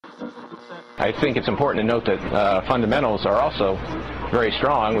I think it's important to note that fundamentals are also very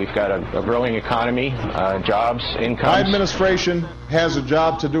strong. We've got a growing economy, jobs, incomes. My administration has a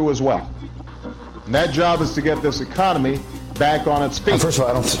job to do as well. And that job is to get this economy back on its feet. First of all,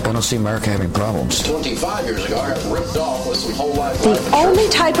 I don't see America having problems. 25 years ago, I got ripped off with some whole life insurance. The only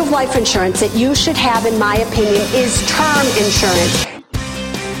type of life insurance that you should have, in my opinion, is term insurance.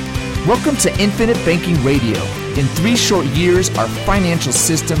 Welcome to Infinite Banking Radio. In 3 short years, our financial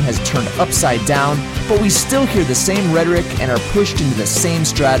system has turned upside down, but we still hear the same rhetoric and are pushed into the same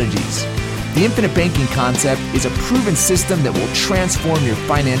strategies. The infinite banking concept is a proven system that will transform your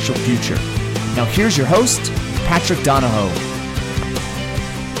financial future. Now here's your host, Patrick Donohoe.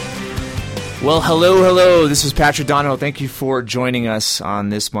 Well, hello. This is Patrick Donohoe. Thank you for joining us on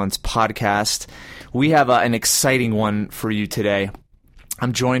this month's podcast. We have an exciting one for you today.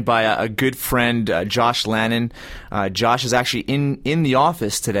 I'm joined by a good friend, Josh Lannon. Josh is actually in the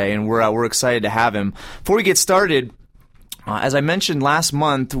office today, and we're excited to have him. Before we get started, as I mentioned last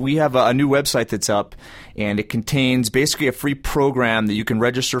month, we have a new website that's up, and it contains basically a free program that you can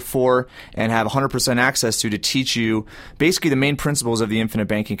register for and have 100% access to teach you basically the main principles of the infinite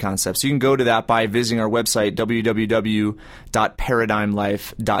banking concept. So you can go to that by visiting our website,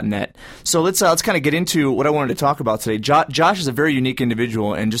 www.paradigmlife.net. So let's kind of get into what I wanted to talk about today. Josh is a very unique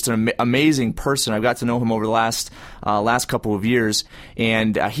individual and just an amazing person. I've got to know him over the last couple of years,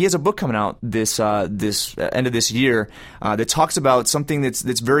 and he has a book coming out this end of this year that talks about something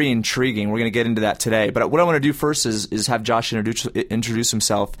that's very intriguing. We're going to get into that today. But what I want to do first is have Josh introduce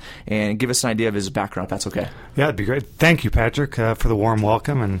himself and give us an idea of his background, if that's okay. Yeah, it'd be great. Thank you, Patrick, for the warm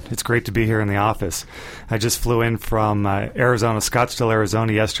welcome, and it's great to be here in the office. I just flew in from Scottsdale,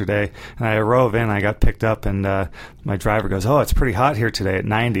 Arizona yesterday, and I drove in. I got picked up, and my driver goes, "Oh, it's pretty hot here today at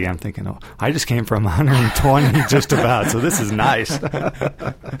 90." I'm thinking, "Oh, I just came from 120 just about, so this is nice." So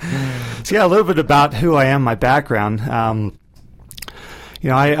yeah, a little bit about who I am, my background.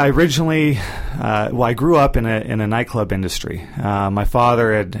 I originally, I grew up in a nightclub industry. My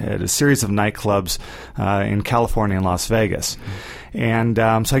father had a series of nightclubs in California and Las Vegas. And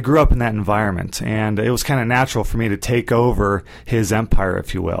so I grew up in that environment, and it was kind of natural for me to take over his empire,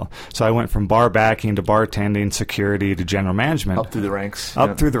 if you will. So I went from bar backing to bartending, security to general management. Up through the ranks.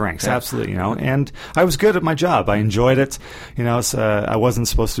 Through the ranks, yeah. Absolutely. And I was good at my job. I enjoyed it. I wasn't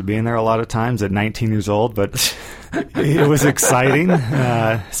supposed to be in there a lot of times at 19 years old, but it was exciting,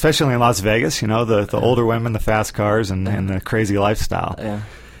 especially in Las Vegas. The older women, the fast cars, and the crazy lifestyle. Yeah.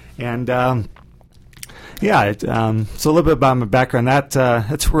 And so a little bit about my background.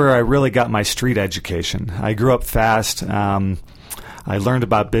 That's where I really got my street education. I grew up fast. I learned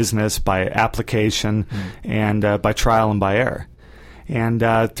about business by application and by trial and by error. And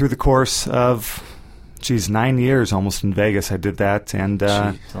through the course of 9 years almost in Vegas, I did that. And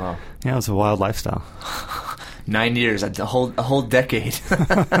it was a wild lifestyle. 9 years, a whole decade.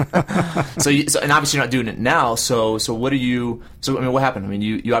 And obviously you're not doing it now. So what what happened? I mean,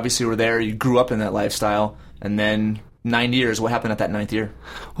 you obviously were there. You grew up in that lifestyle, and then 9 years. What happened at that 9th year?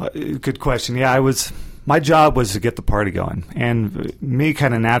 Good question. Yeah, my job was to get the party going, and me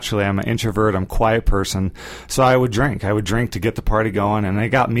kind of naturally, I'm an introvert. I'm a quiet person, so I would drink. I would drink to get the party going, and it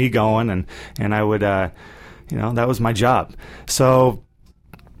got me going, and I would, that was my job. So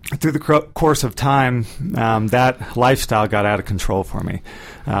through the course of time, that lifestyle got out of control for me.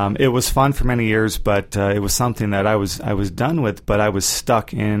 It was fun for many years, but it was something that I was done with, but I was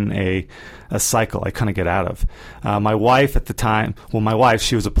stuck in a cycle I couldn't get out of. My wife at the time,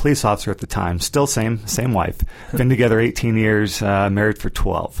 she was a police officer at the time, still same wife. Been together 18 years, married for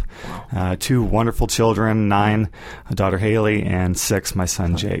 12. 2 wonderful children, 9, a daughter Haley, and 6, my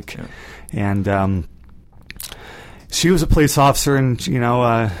son Jake. And she was a police officer, and she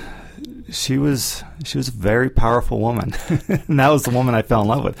was a very powerful woman, and that was the woman I fell in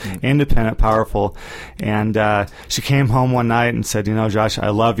love with. Independent, powerful, and she came home one night and said, "Josh,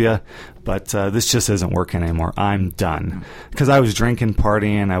 I love you, but this just isn't working anymore. I'm done." Because I was drinking,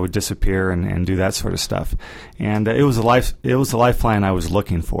 partying, I would disappear and do that sort of stuff, and it was a lifeline I was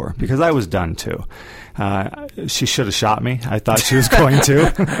looking for, because I was done too. She should have shot me. I thought she was going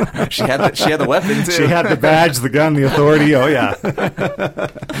to. She had the weapon too. She had the badge, the gun, the authority. Oh yeah,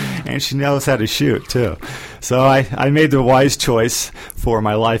 and she knows how to shoot too. So I made the wise choice for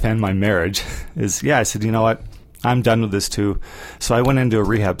my life and my marriage. I said, you know what, I'm done with this too. So I went into a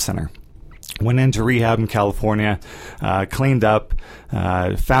rehab center. Went into rehab in California, cleaned up,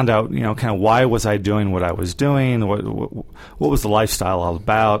 found out, kind of why was I doing what I was doing, what was the lifestyle all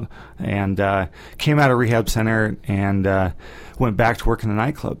about, and came out of rehab center and went back to work in the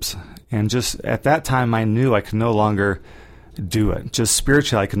nightclubs. And just at that time, I knew I could no longer do it. Just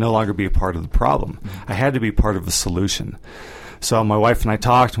spiritually, I could no longer be a part of the problem. I had to be part of the solution. So my wife and I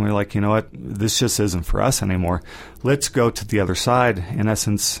talked, and we were like, you know what, this just isn't for us anymore. Let's go to the other side, in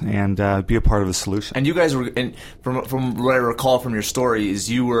essence, and be a part of the solution. And you guys were, and from what I recall from your story, is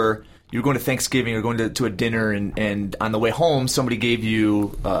you were going to Thanksgiving or going to a dinner, and on the way home, somebody gave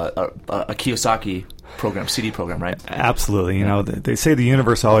you a Kiyosaki program, CD program, right? Absolutely. You know, they say the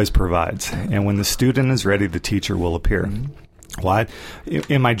universe always provides, and when the student is ready, the teacher will appear. Mm-hmm. Well,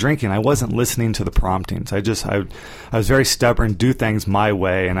 in my drinking, I wasn't listening to the promptings. I was very stubborn, do things my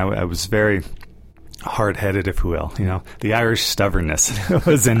way, and I was very hard-headed, if you will. You know, the Irish stubbornness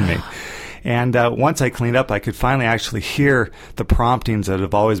was in me. And once I cleaned up, I could finally actually hear the promptings that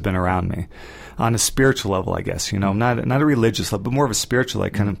have always been around me on a spiritual level, I guess. You know, not a religious level, but more of a spiritual,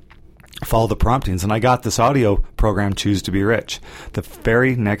 like kind of follow the promptings. And I got this audio program, Choose to Be Rich, the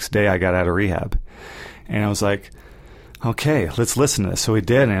very next day I got out of rehab. And I was like, okay, let's listen to this. So we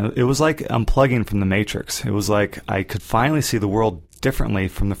did, and it was like unplugging from the Matrix. It was like I could finally see the world differently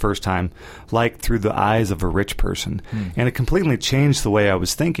from the first time, like through the eyes of a rich person. And it completely changed the way I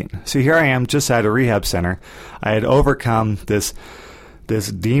was thinking. So here I am, just at a rehab center. I had overcome this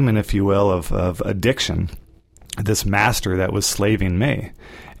demon, if you will, of addiction, this master that was slaving me.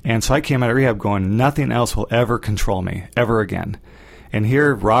 And so I came out of rehab going, nothing else will ever control me, ever again. And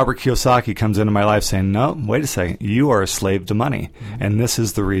here, Robert Kiyosaki comes into my life saying, no, wait a second, you are a slave to money, and this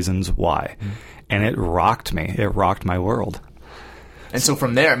is the reasons why. And it rocked me. It rocked my world. And so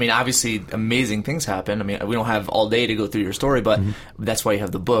from there, I mean, obviously, amazing things happen. I mean, we don't have all day to go through your story, but that's why you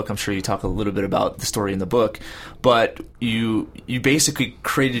have the book. I'm sure you talk a little bit about the story in the book. But you basically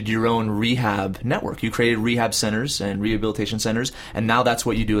created your own rehab network. You created rehab centers and rehabilitation centers, and now that's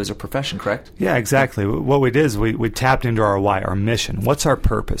what you do as a profession, correct? Yeah, exactly. What we did is we tapped into our why, our mission. What's our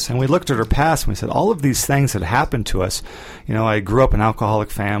purpose? And we looked at our past, and we said, all of these things that happened to us. You know, I grew up in an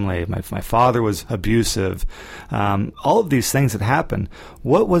alcoholic family. My father was abusive. All of these things that happened.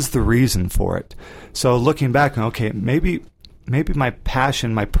 What was the reason for it? So looking back, okay, maybe my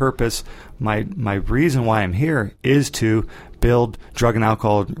passion, my purpose, my reason why I'm here is to build drug and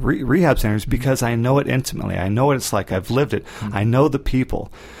alcohol rehab centers because I know it intimately. I know what it's like. I've lived it. I know the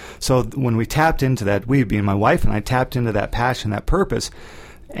people. So when we tapped into that, we, being my wife and I, tapped into that passion, that purpose,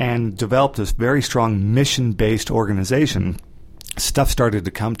 and developed this very strong mission-based organization, stuff started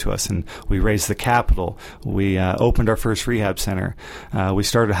to come to us, and we raised the capital. We opened our first rehab center. We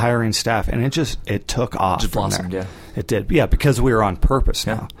started hiring staff, and it took off. Just from blossomed, there. yeah. It did, yeah, because we were on purpose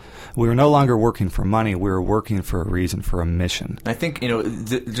now. We were no longer working for money. We were working for a reason, for a mission. I think, you know,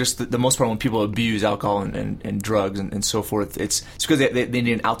 just the most part when people abuse alcohol and drugs and so forth, it's because they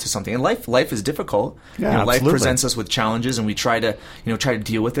need an out to something. And life is difficult. Yeah, you know, life absolutely. presents us with challenges, and we try to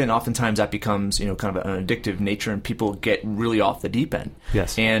deal with it. And oftentimes that becomes, you know, kind of an addictive nature, and people get really off the deep end.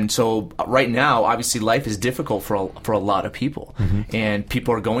 Yes. And so right now, obviously, life is difficult for a lot of people, and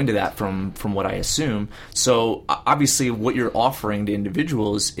people are going to that from what I assume. So obviously, what you're offering to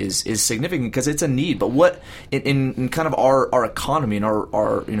individuals is significant because it's a need. But what in kind of our economy and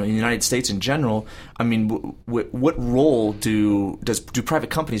our in the United States in general, I mean, what role do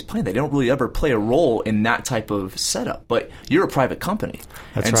private companies play in that? They don't really ever play a role in that type of setup. But you're a private company,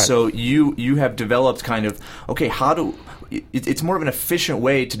 That's right. So you have developed kind of it's more of an efficient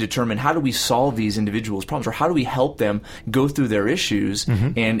way to determine how do we solve these individuals' problems, or how do we help them go through their issues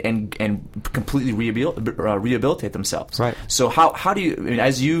and completely rehabilitate themselves. Right. So how do you, I mean,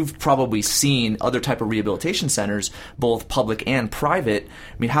 as you've probably seen other type of rehabilitation centers, both public and private,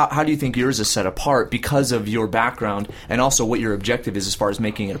 I mean, how do you think yours is set apart because of your background and also what your objective is as far as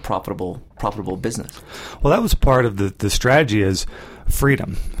making it a profitable business? Well, that was part of the strategy is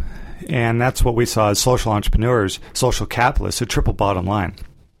freedom. And that's what we saw as social entrepreneurs, social capitalists, a triple bottom line.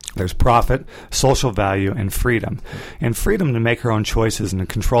 There's profit, social value, and freedom. And freedom to make our own choices and to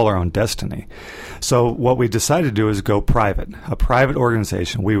control our own destiny. So what we decided to do is go private, a private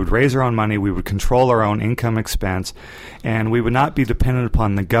organization. We would raise our own money, we would control our own income expense, and we would not be dependent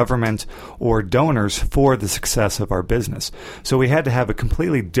upon the government or donors for the success of our business. So we had to have a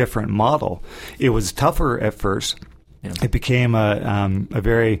completely different model. It was tougher at first. Yeah. It became a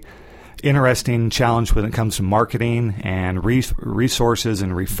very interesting challenge when it comes to marketing and resources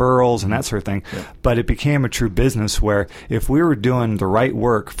and referrals and that sort of thing. Yeah. But it became a true business where if we were doing the right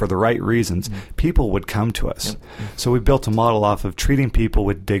work for the right reasons, people would come to us. So we built a model off of treating people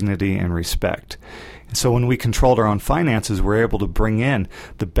with dignity and respect. So when we controlled our own finances, we're able to bring in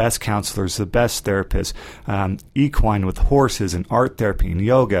the best counselors, the best therapists, equine with horses and art therapy and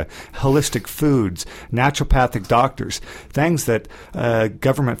yoga, holistic foods, naturopathic doctors, things that a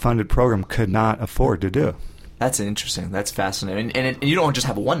government-funded program could not afford to do. That's interesting. That's fascinating. And you don't just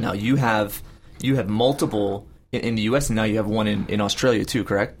have one now. You have multiple in the U.S. and now you have one in Australia too,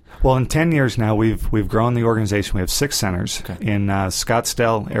 correct? Well, in 10 years now, we've grown the organization. We have 6 centers in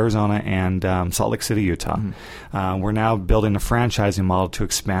Scottsdale, Arizona, and Salt Lake City, Utah. Mm-hmm. We're now building a franchising model to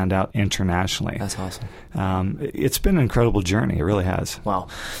expand out internationally. That's awesome. It's been an incredible journey. It really has. Wow.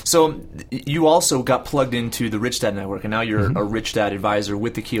 So you also got plugged into the Rich Dad Network, and now you're a Rich Dad advisor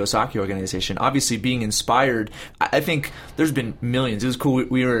with the Kiyosaki organization. Obviously, being inspired, I think there's been millions. It was cool.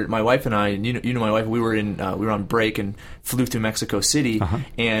 We were, my wife and I, and you know my wife, we were on break and flew through Mexico City,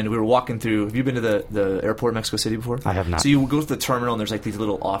 and we were walking through. Have you been to the airport in Mexico City before? I have not. So you go to the terminal, and there's like these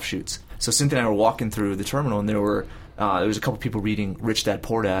little offshoots. So Cynthia and I were walking through the terminal, and there was a couple people reading Rich Dad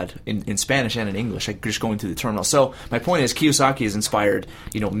Poor Dad in Spanish and in English, like just going through the terminal. So my point is, Kiyosaki has inspired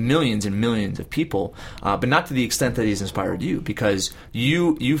millions and millions of people, but not to the extent that he's inspired you, because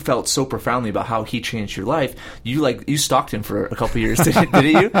you felt so profoundly about how he changed your life. You stalked him for a couple of years, didn't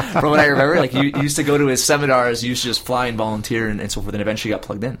you? From what I remember, like you used to go to his seminars, you used to just fly and volunteer and so forth, and eventually got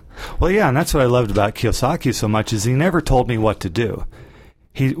plugged in. Well, yeah, and that's what I loved about Kiyosaki so much is he never told me what to do.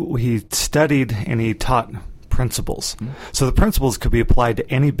 He studied and he taught principles. So the principles could be applied to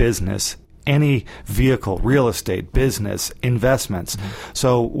any business, any vehicle, real estate, business, investments.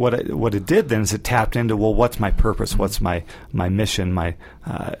 So what it did then is it tapped into, well, what's my purpose? What's my mission? My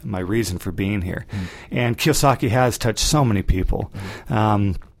reason for being here? And Kiyosaki has touched so many people.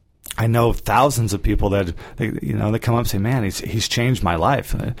 I know thousands of people that come up and say, "Man, he's changed my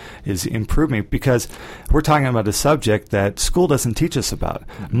life. He's improved me." Because we're talking about a subject that school doesn't teach us about,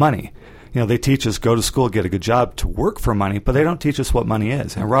 money. They teach us go to school, get a good job to work for money, but they don't teach us what money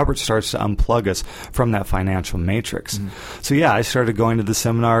is. And Robert starts to unplug us from that financial matrix. So yeah, I started going to the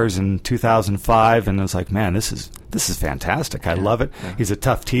seminars in 2005, and I was like, man, this is fantastic. I love it. He's a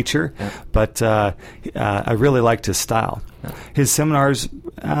tough teacher, but I really liked his style. His seminars,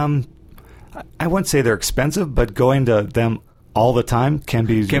 I wouldn't say they're expensive, but going to them all the time can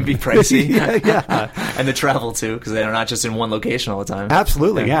be pricey. yeah. And the travel too, because they're not just in one location all the time.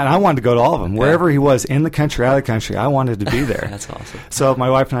 Absolutely, yeah. And I wanted to go to all of them. Wherever he was, in the country, out of the country, I wanted to be there. That's awesome. So my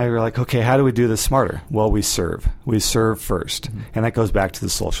wife and I were like, okay, how do we do this smarter? Well, we serve. We serve first. And that goes back to the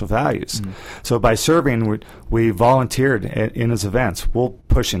social values. So by serving, we volunteered in his events. We'll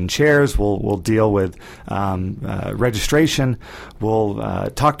push in chairs. We'll deal with registration. We'll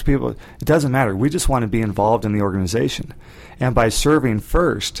talk to people. It doesn't matter. We just want to be involved in the organization. And by serving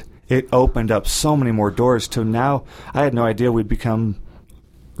first, it opened up so many more doors to now I had no idea we'd become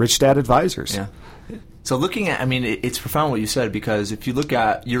Rich Dad advisors. Yeah. So looking at, it's profound what you said, because if you look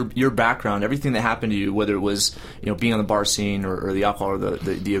at your background, everything that happened to you, whether it was being on the bar scene or the alcohol or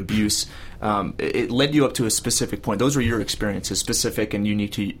the abuse, it led you up to a specific point. Those were your experiences, specific and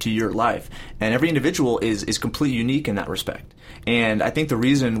unique to your life. And every individual is completely unique in that respect. And I think the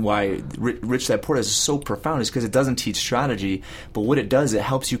reason why Rich Dad Poor Dad is so profound is because it doesn't teach strategy, but what it does, it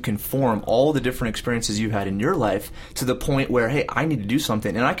helps you conform all the different experiences you had in your life to the point where, hey, I need to do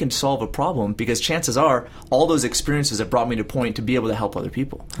something and I can solve a problem, because chances are all those experiences have brought me to a point to be able to help other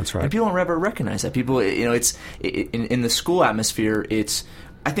people. That's right. And people don't ever recognize that. People, it's in the school atmosphere,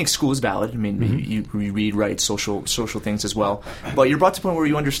 I think school is valid. You read, write, social things as well. But you're brought to a point where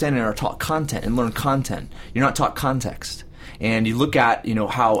you understand and are taught content and learn content. You're not taught context. And you look at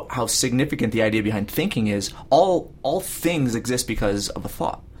how significant the idea behind thinking is. All things exist because of a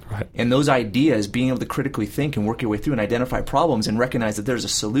thought. Right. And those ideas, being able to critically think and work your way through and identify problems and recognize that there's a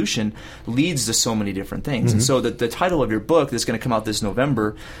solution, leads to so many different things. And so the title of your book that's going to come out this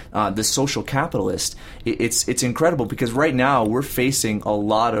November, The Social Capitalist, it's incredible, because right now we're facing a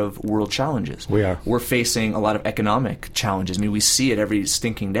lot of world challenges. We are. We're facing a lot of economic challenges. We see it every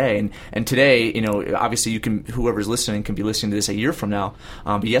stinking day. And today, obviously whoever's listening can be listening to this a year from now.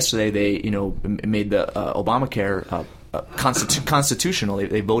 But yesterday they, made the Obamacare constitutional.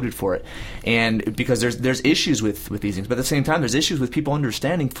 They voted for it, and because there's issues with these things, but at the same time there's issues with people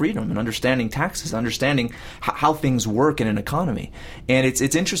understanding freedom and understanding taxes, understanding how things work in an economy. And it's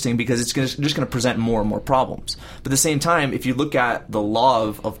interesting because it's just going to present more and more problems. But at the same time, if you look at the law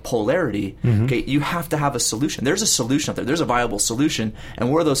of polarity, okay, you have to have a solution. There's a solution out there. There's a viable solution,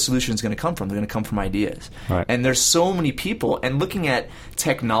 and where are those solutions going to come from? They're going to come from ideas. Right. And there's so many people. And looking at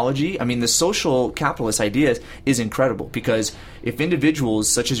technology, the social capitalist idea is incredible. Because if individuals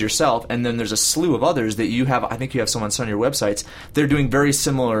such as yourself, and then there's a slew of others that you have, I think you have some on some of your websites, they're doing very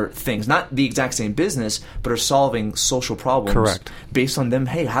similar things, not the exact same business, but are solving social problems. Correct. Based on them.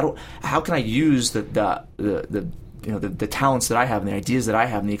 Hey, how can I use the talents that I have and the ideas that I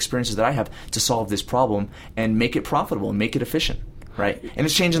have and the experiences that I have to solve this problem and make it profitable and make it efficient. right? And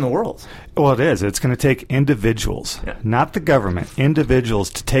it's changing the world. Well, it is. It's going to take individuals, not the government, individuals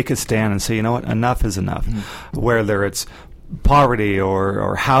to take a stand and say, you know what, enough is enough. Whether it's poverty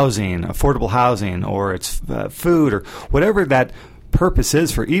or housing, affordable housing, or it's food, or whatever that purpose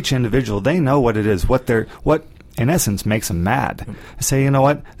is for each individual, they know what it is, what in essence makes them mad. Say, you know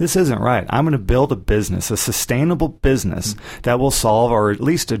what, this isn't right. I'm going to build a business, a sustainable business that will solve or at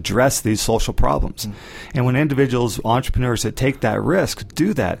least address these social problems. And when individuals, entrepreneurs that take that risk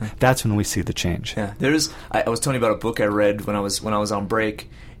do that, that's when we see the change. Yeah, I was telling you about a book I read when I was on break.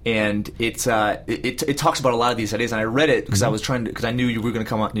 And it talks about a lot of these ideas, and I read it because I was because I knew you were going to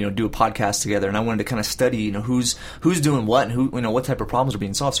come out, do a podcast together, and I wanted to kind of study, who's doing what and who, what type of problems are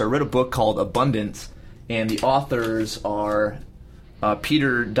being solved. So I read a book called Abundance, and the authors are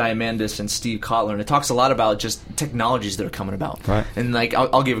Peter Diamandis and Steve Kotler, and it talks a lot about just technologies that are coming about. Right. And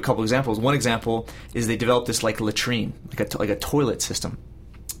I'll give a couple examples. One example is they developed this latrine, like a toilet system.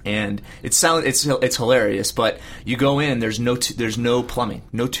 And it's hilarious, but you go in, there's no plumbing,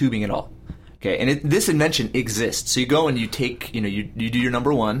 no tubing at all. Okay, and this invention exists. So you go and you take, you do your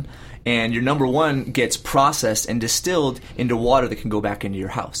number one, and your number one gets processed and distilled into water that can go back into your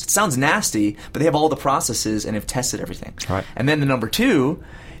house. It sounds nasty, but they have all the processes and have tested everything. Right. And then the number two,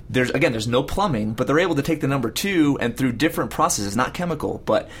 there's no plumbing, but they're able to take the number two and through different processes, not chemical,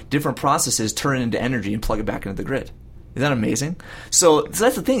 but different processes, turn it into energy and plug it back into the grid. Isn't that amazing? So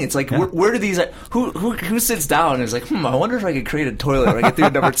that's the thing. It's like, where do these? Who sits down and is like, I wonder if I could create a toilet or I get through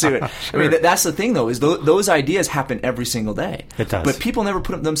number two. Sure. I mean, that's the thing, though, is those ideas happen every single day. It does. But people never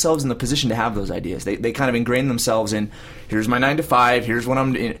put themselves in the position to have those ideas. They kind of ingrain themselves in, here's my 9 to 5, here's what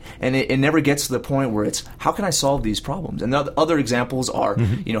I'm doing, and it never gets to the point where it's, how can I solve these problems? And the other examples are,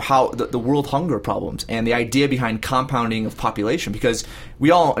 how the world hunger problems and the idea behind compounding of population, because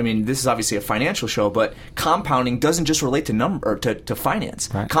this is obviously a financial show, but compounding doesn't just relate to number or to finance.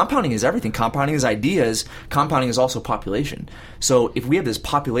 Right. Compounding is everything. Compounding is ideas. Compounding is also population. So if we have this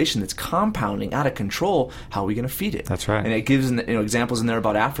population that's compounding out of control, how are we going to feed it? That's right. And it gives examples in there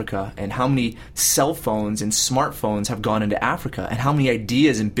about Africa and how many cell phones and smartphones have gone into Africa and how many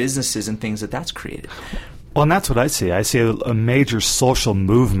ideas and businesses and things that's created. Well, and that's what I see. I see a major social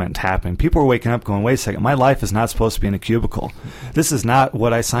movement happening. People are waking up going, wait a second, my life is not supposed to be in a cubicle. This is not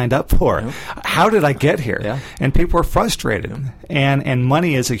what I signed up for. Nope. How did I get here? Yeah. And people are frustrated. And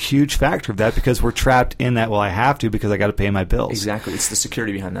money is a huge factor of that because we're trapped in that, I have to because I got to pay my bills. Exactly. It's the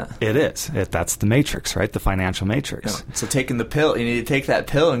security behind that. It is. That's the matrix, right? The financial matrix. Yeah. So taking the pill, you need to take that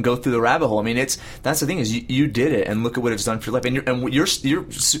pill and go through the rabbit hole. I mean, that's the thing is you did it and look at what it's done for your life.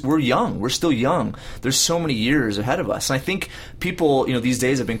 And we're young. We're still young. There's so many years ahead of us. And I think people, these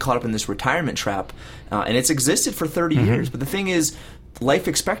days have been caught up in this retirement trap, and it's existed for 30 years. But the thing is, life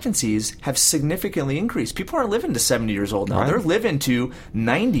expectancies have significantly increased. People aren't living to 70 years old now. Right. They're living to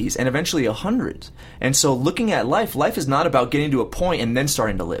 90s and eventually 100s. And so looking at life is not about getting to a point and then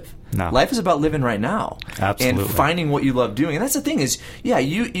starting to live. No. Life is about living right now. Absolutely. And finding what you love doing. And that's the thing is,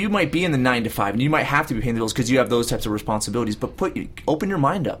 you might be in the 9 to 5 and you might have to be paying the bills because you have those types of responsibilities, but open your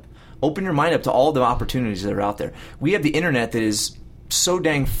mind up. Open your mind up to all the opportunities that are out there. We have the internet that is so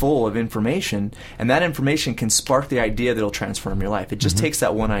dang full of information, and that information can spark the idea that will transform your life. It just takes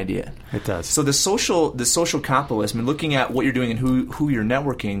that one idea. It does. So the social capitalism, and looking at what you're doing and who you're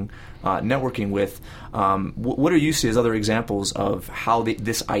networking with, what do you see as other examples of how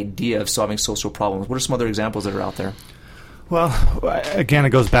this idea of solving social problems? What are some other examples that are out there? Well, again,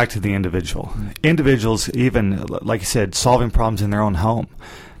 it goes back to the individual. Individuals, even, like you said, solving problems in their own home,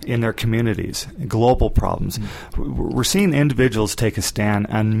 in their communities, global problems. We're seeing individuals take a stand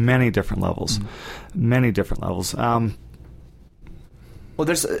on many different levels. Many different levels.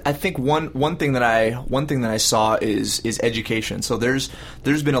 Well, I think one thing that I saw is education. So there's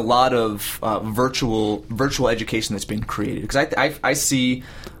been a lot of virtual education that's been created, because I see,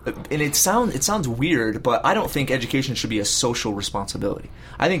 and it sounds weird, but I don't think education should be a social responsibility.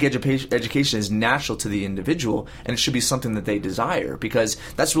 I think education is natural to the individual, and it should be something that they desire, because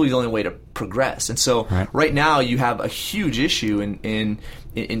that's really the only way to progress. And so right now you have a huge issue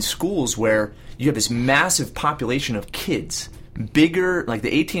in schools where you have this massive population of kids. Bigger, like the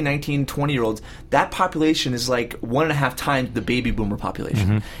 18, 19, 20-year-olds, that population is like 1.5 times the baby boomer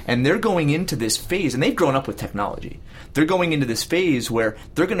population. And they're going into this phase, and they've grown up with technology. They're going into this phase where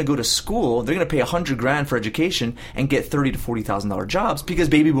they're going to go to school, they're going to pay $100,000 for education and get $30,000 to $40,000 jobs because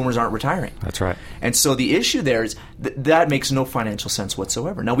baby boomers aren't retiring. That's right. And so the issue there is that makes no financial sense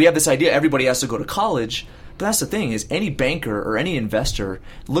whatsoever. Now we have this idea everybody has to go to college, but that's the thing is any banker or any investor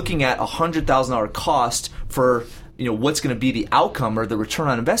looking at $100,000 cost for what's going to be the outcome or the return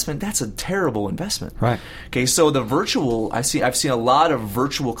on investment, that's a terrible investment. Right. Okay, so the virtual, I've seen a lot of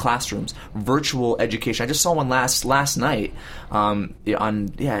virtual classrooms, virtual education. I just saw one last night I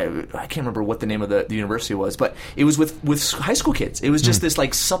can't remember what the name of the university was, but it was with high school kids. It was just this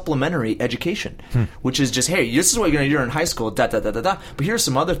like supplementary education, which is just, hey, this is what you're going to do in high school, but here's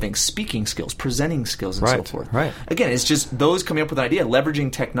some other things, speaking skills, presenting skills, and so forth. Right. Again, it's just those coming up with an idea,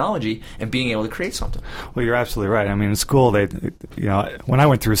 leveraging technology and being able to create something. Well, you're absolutely right. I mean, in school, when I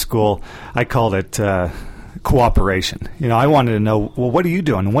went through school, I called it cooperation. I wanted to know, well, what are you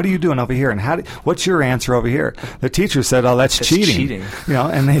doing? What are you doing over here? And what's your answer over here? The teacher said, oh, that's cheating.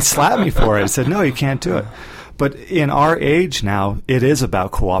 And they slapped me for it. I said, no, you can't do it. But in our age now, it is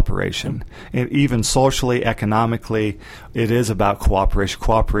about cooperation. And even socially, economically, it is about cooperation,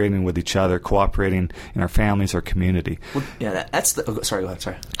 cooperating with each other, cooperating in our families, our community. Well, yeah, that's the... sorry, go ahead,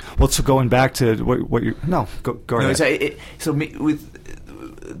 sorry. Well, so going back to what you... No, go ahead.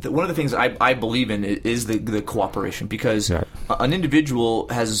 One of the things I believe in is the cooperation, because an individual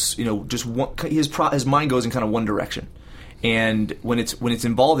has, just his mind goes in kind of one direction. And when it's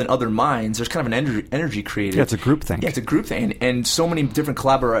involved in other minds, there's kind of an energy created. Yeah, it's a group thing. Yeah, it's a group thing, and so many different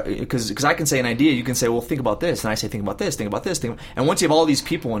because I can say an idea, you can say, well, think about this, and I say, think about this, and once you have all these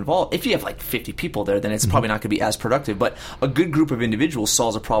people involved, if you have like 50 people there, then it's probably not going to be as productive. But a good group of individuals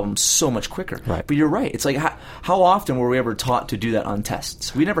solves a problem so much quicker. Right. But you're right. It's like how often were we ever taught to do that on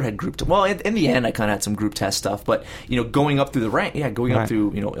tests? We never had group. Well, in the end, I kind of had some group test stuff, but going up through the rank, going up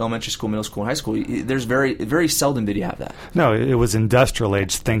through elementary school, middle school, and high school, there's very very seldom did you have that. No, it was industrial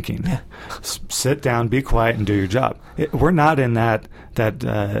age thinking. Yeah. Sit down, be quiet, and do your job. We're not in that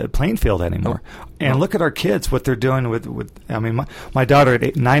playing field anymore. And look at our kids, what they're doing with I mean, my daughter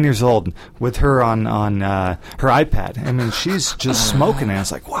at 9 years old, with her on her iPad. I mean, she's just smoking, and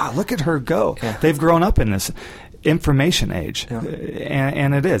it's like, wow, look at her go. Yeah. They've grown up in this information age,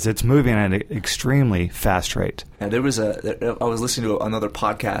 and it's moving at an extremely fast rate. Yeah, I was listening to another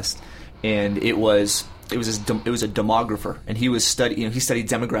podcast, and it was a demographer, and he was he studied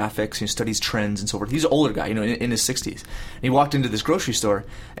demographics, he studies trends and so forth. He's an older guy, in his 60s. And he walked into this grocery store,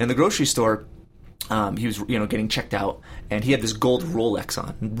 and in the grocery store, he was getting checked out, and he had this gold Rolex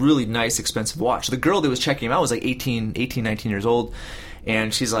on, really nice, expensive watch. The girl that was checking him out was like 18, 19 years old,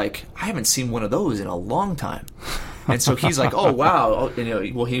 and she's like, I haven't seen one of those in a long time. And so he's like, oh, wow.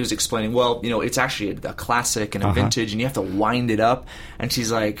 Well, he was explaining, it's actually a classic and a vintage, and you have to wind it up. And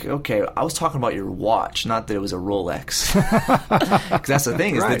she's like, okay, I was talking about your watch, not that it was a Rolex. Because that's the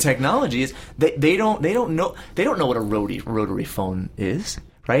thing, is the technology is they don't know what a rotary phone is.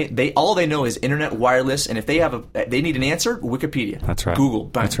 Right? All they know is internet, wireless, and if they need an answer, Wikipedia. That's right. Google,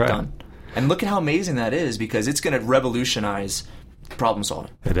 bang, that's right. Done. And look at how amazing that is, because it's going to revolutionize problem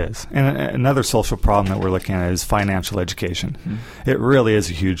solving. It is. And another social problem that we're looking at is financial education. Mm-hmm. It really is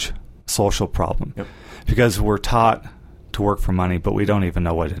a huge social problem. Yep. Because we're taught to work for money, but we don't even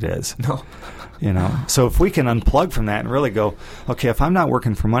know what it is. No. So if we can unplug from that and really go, okay, if I'm not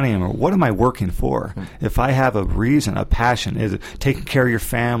working for money anymore, what am I working for? If I have a reason, a passion, is it taking care of your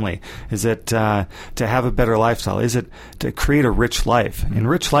family? Is it to have a better lifestyle? Is it to create a rich life? In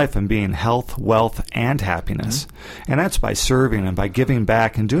rich life, I'm being health, wealth, and happiness. And that's by serving and by giving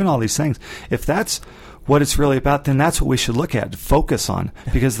back and doing all these things. If that's what it's really about, then that's what we should look at, focus on,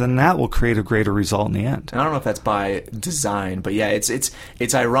 because then that will create a greater result in the end. And I don't know if that's by design, but yeah, it's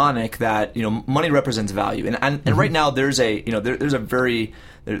ironic that money represents value, and right now there's a there's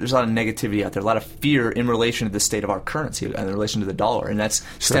a lot of negativity out there, a lot of fear in relation to the state of our currency and in relation to the dollar, and that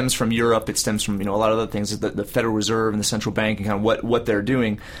stems from Europe. It stems from a lot of other things, the Federal Reserve and the central bank and kind of what they're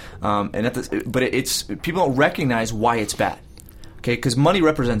doing, but it's people don't recognize why it's bad, okay? Because money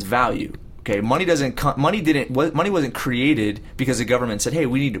represents value. Okay, money wasn't created because the government said, "Hey,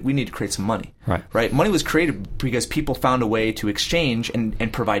 we need to create some money." Right? Money was created because people found a way to exchange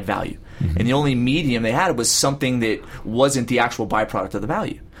and provide value. Mm-hmm. And the only medium they had was something that wasn't the actual byproduct of the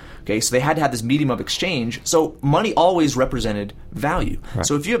value. Okay, so they had to have this medium of exchange. So money always represented value. Right.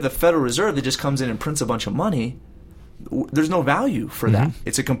 So if you have the Federal Reserve that just comes in and prints a bunch of money, there's no value for that.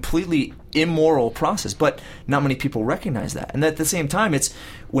 It's a completely immoral process, but not many people recognize that. And at the same time, it's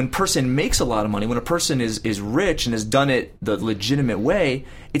when a person makes a lot of money, when a person is rich and has done it the legitimate way,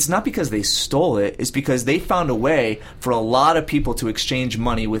 it's not because they stole it, it's because they found a way for a lot of people to exchange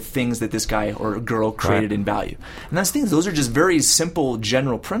money with things that this guy or girl created in value. And that's the thing, those are just very simple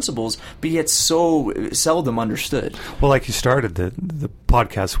general principles, but yet so seldom understood. Well, like you started the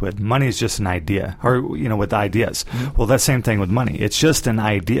podcast with, money is just an idea, or with ideas. Mm-hmm. Well, that same thing with money. It's just an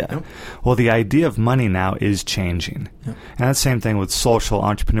idea. Yep. Well, the idea of money now is changing. And that's the same thing with social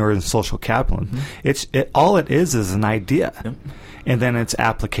entrepreneurs and social capitalism. All it is an idea. And then it's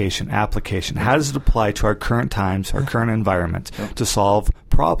application. How does it apply to our current times, our current environment to solve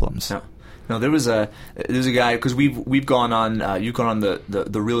problems? No, there's a guy, because we've gone on you've gone on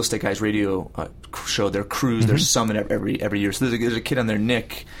the Real Estate Guys radio show, their cruise, their summit every year. So there's a kid on there,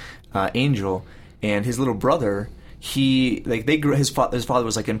 Nick Angel, and his little brother. His father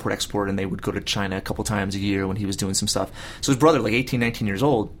was like import export, and they would go to China a couple times a year when he was doing some stuff. So his brother, like 18, 19 years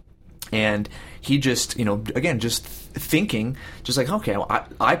old, and he just, again, just thinking, just like, okay, well,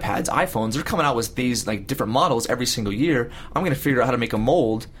 iPads, iPhones, they're coming out with these like different models every single year. I'm going to figure out how to make a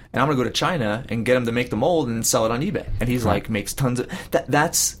mold, and I'm going to go to China and get them to make the mold and sell it on eBay. And he's like, makes tons of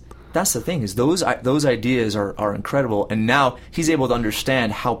That's the thing, is those ideas are incredible, and now he's able to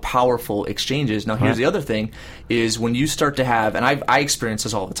understand how powerful exchange is. Now, here's the other thing, is when you start to have, and I experience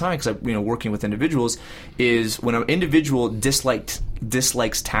this all the time, because I'm working with individuals, is when an individual dislikes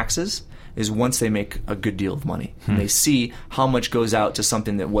taxes, is once they make a good deal of money. And they see how much goes out to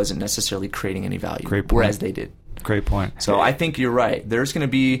something that wasn't necessarily creating any value, whereas they did. Great point. So I think you're right. There's going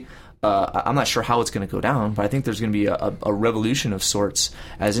to be I'm not sure how it's going to go down, but I think there's going to be a revolution of sorts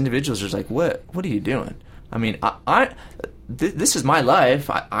as individuals. There's like, what are you doing? I mean, this is my life.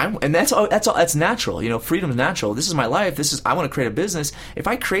 And that's natural. Freedom's natural. This is my life. I want to create a business. If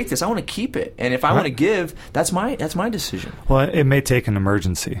I create this, I want to keep it. And if I want to give, that's my decision. Well, it may take an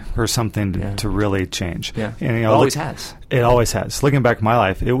emergency or something to really change. Yeah. And, it always has. It always has. Looking back at my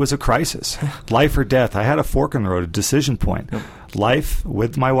life, it was a crisis. Life or death. I had a fork in the road, a decision point. Yep. Life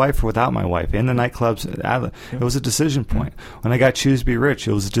with my wife or without my wife, in the nightclubs, it was a decision point. When I got Choose to Be Rich,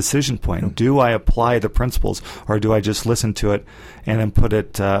 it was a decision point. Do I apply the principles, or do I just listen to it and then put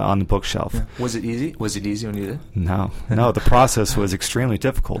it on the bookshelf? Was it easy? Was it easy when you did? No. The process was extremely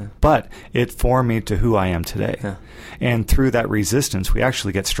difficult, but it formed me to who I am today. Yeah. And through that resistance, we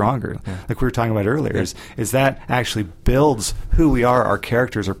actually get stronger. Yeah. Like we were talking about earlier, is that actually builds who we are, our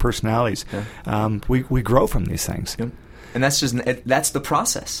characters, our personalities. Yeah. We grow from these things. Yeah. And that's the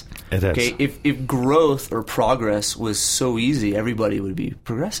process. It is. Okay, if growth or progress was so easy, everybody would be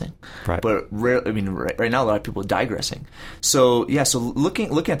progressing. Right. But right now, a lot of people are digressing. So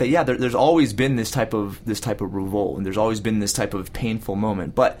looking at that, there's always been this type of revolt, and there's always been this type of painful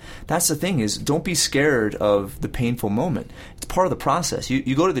moment. But that's the thing, is don't be scared of the painful moment. It's part of the process.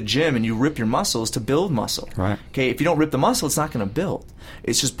 You go to the gym and you rip your muscles to build muscle. Right. Okay, if you don't rip the muscle, it's not going to build.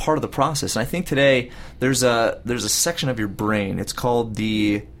 It's just part of the process. And I think today there's a section of your brain. It's called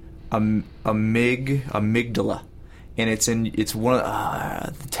the amygdala, and it's one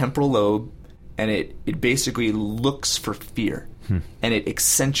of the temporal lobe, and it basically looks for fear, and it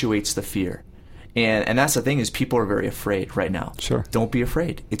accentuates the fear. And that's the thing, is people are very afraid right now. Sure. Don't be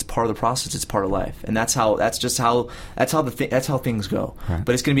afraid. It's part of the process. It's part of life, and that's how things go. Right.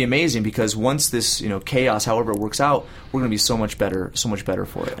 But it's going to be amazing, because once this chaos, however it works out, we're going to be so much better for it, and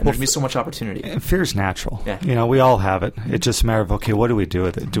there's going to be so much opportunity. Fear's natural. Yeah. We all have it. It's just a matter of, okay, what do we do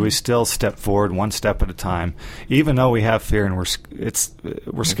with it? Do we still step forward one step at a time, even though we have fear and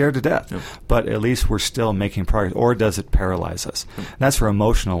we're scared to death? Yep. But at least we're still making progress. Or does it paralyze us? And that's where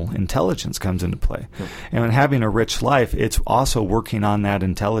emotional intelligence comes into play. Yep. And when having a rich life, it's also working on that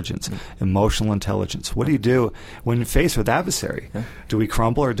intelligence, emotional intelligence. What do you do when faced with adversary? Yeah. Do we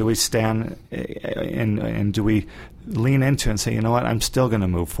crumble, or do we stand and do we lean into it and say, you know what, I'm still going to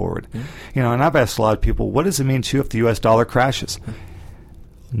move forward? Yeah. And I've asked a lot of people, what does it mean to you if the U.S. dollar crashes?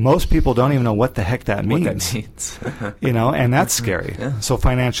 Most people don't even know what the heck that means. And that's scary. Yeah. So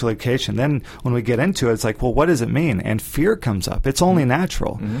financial education. Then when we get into it, it's like, well, what does it mean? And fear comes up. It's only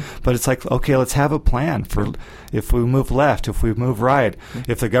natural. But it's like, okay, let's have a plan for if we move left, if we move right,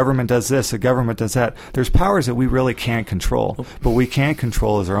 if the government does this, the government does that. There's powers that we really can't control. But we can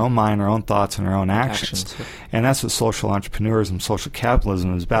control is our own mind, our own thoughts, and our own actions. And that's what social entrepreneurism, social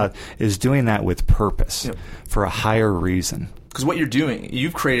capitalism is about, is doing that with purpose for a higher reason. Because what you're doing,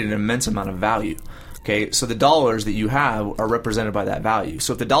 you've created an immense amount of value. Okay, so the dollars that you have are represented by that value.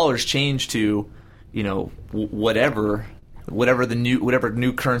 So if the dollars change to, whatever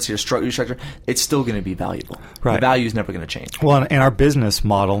new currency or structure, it's still going to be valuable. Right. The value is never going to change. Well, and our business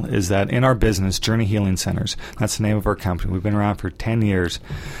model is that in our business, Journey Healing Centers, that's the name of our company. We've been around for 10 years.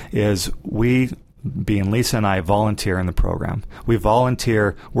 Is we, being Lisa and I, volunteer in the program. We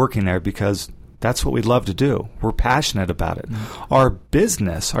volunteer working there because that's what we love to do. We're passionate about it. Our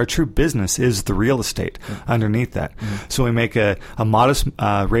business, our true business, is the real estate underneath that. So we make a modest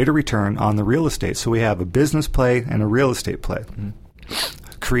rate of return on the real estate. So we have a business play and a real estate play,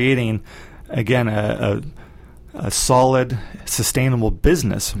 creating, again, a solid, sustainable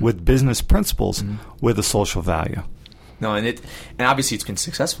business with business principles with a social value. No, and obviously it's been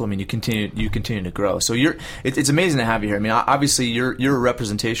successful. I mean, you continue to grow. So it's amazing to have you here. I mean, obviously you're a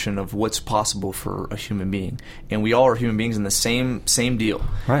representation of what's possible for a human being, and we all are human beings in the same deal.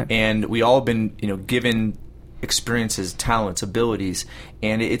 Right. And we all have been given experiences, talents, abilities,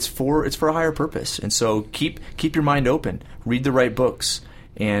 and it's for a higher purpose. And so keep your mind open, read the right books,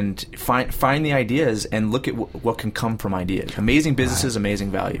 and find the ideas and look at what can come from ideas. Amazing businesses, amazing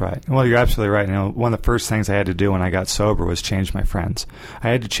value. Right. Well, you're absolutely right. One of the first things I had to do when I got sober was change my friends. I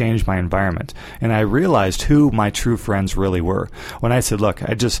had to change my environment. And I realized who my true friends really were. When I said, look,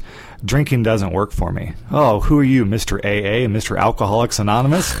 drinking doesn't work for me. Oh, who are you, Mr. AA and Mr. Alcoholics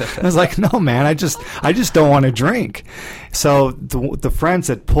Anonymous? I was like, no, man, I just don't want to drink. So the friends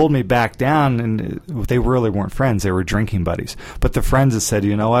that pulled me back down, and they really weren't friends, they were drinking buddies. But the friends that said,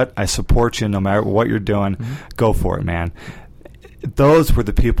 you know what, I support you no matter what you're doing, go for it, man. Those were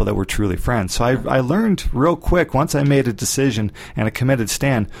the people that were truly friends. So I learned real quick, once I made a decision and a committed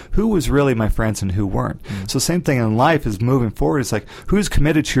stand, who was really my friends and who weren't. So same thing in life is moving forward. It's like, who's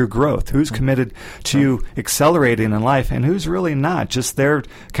committed to your growth? Who's committed to you accelerating in life? And who's really not? Just there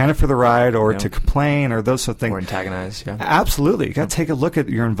kind of for the ride or to complain or those sort of things. Or antagonize, yeah. Absolutely. You got to take a look at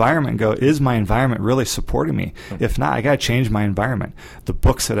your environment and go, is my environment really supporting me? If not, I got to change my environment. The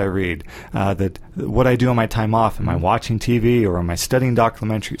books that I read, what I do on my time off. Am I watching TV or am I studying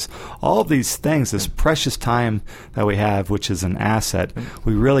documentaries? All of these things, this precious time that we have, which is an asset,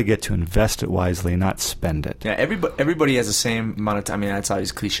 we really get to invest it wisely, not spend it. Yeah, everybody has the same amount of time. I mean, that's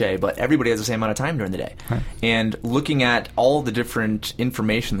always cliche, but everybody has the same amount of time during the day. Right. And looking at all the different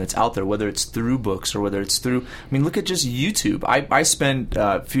information that's out there, whether it's through books or whether it's through, I mean, look at just YouTube. I spent,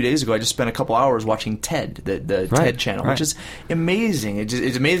 a few days ago, I just spent a couple hours watching TED, the TED channel, which is amazing.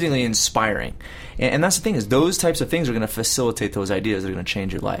 It's amazingly inspiring. And that's the thing, is those types of things are going to facilitate those ideas that are going to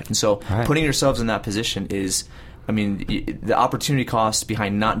change your life. And so putting yourselves in that position is, I mean, the opportunity cost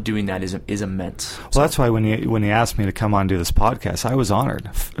behind not doing that is immense. Well, that's why when you asked me to come on and do this podcast, I was honored.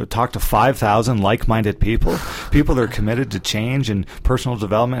 Talk to 5,000 like-minded people that are committed to change and personal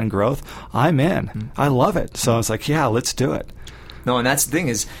development and growth. I'm in. I love it. So I was like, yeah, let's do it. No, and that's the thing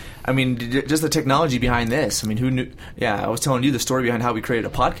is, I mean, just the technology behind this. I mean, who knew? Yeah, I was telling you the story behind how we created a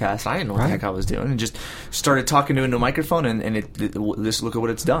podcast. I didn't know what the heck I was doing, and just started talking into a microphone, and just look at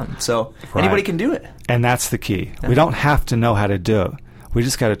what it's done. So anybody can do it. And that's the key. We don't have to know how to do it. We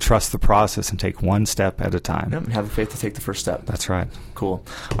just got to trust the process and take one step at a time. Yep, and have the faith to take the first step. That's right. Cool.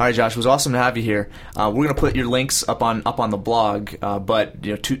 All right, Josh, it was awesome to have you here. We're going to put your links up on the blog, but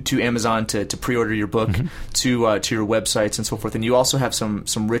to Amazon to pre-order your book, to your websites and so forth. And you also have some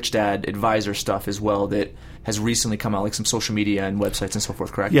Rich Dad advisor stuff as well that has recently come out, like some social media and websites and so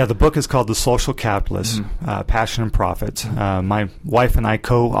forth, correct? Yeah, the book is called The Social Capitalist, Passion and Profit. My wife and I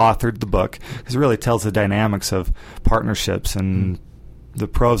co-authored the book because it really tells the dynamics of partnerships and the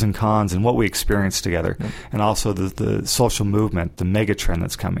pros and cons and what we experience together, and also the social movement, the mega trend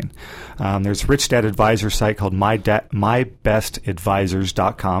that's coming. There's a Rich Dad Advisor site called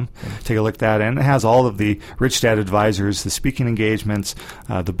mybestadvisors.com. Take a look at that, and it has all of the Rich Dad Advisors, the speaking engagements,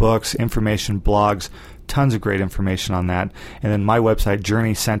 the books, information, blogs, tons of great information on that. And then my website,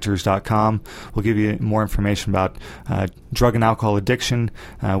 journeycenters.com, will give you more information about drug and alcohol addiction.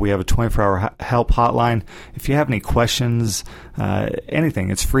 We have a 24-hour help hotline. If you have any questions,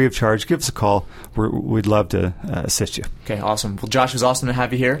 anything, it's free of charge. Give us a call. We'd love to assist you. Okay, awesome. Well, Josh, it was awesome to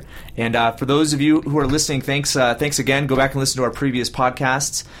have you here. And for those of you who are listening, thanks again. Go back and listen to our previous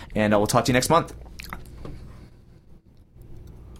podcasts, and we'll talk to you next month.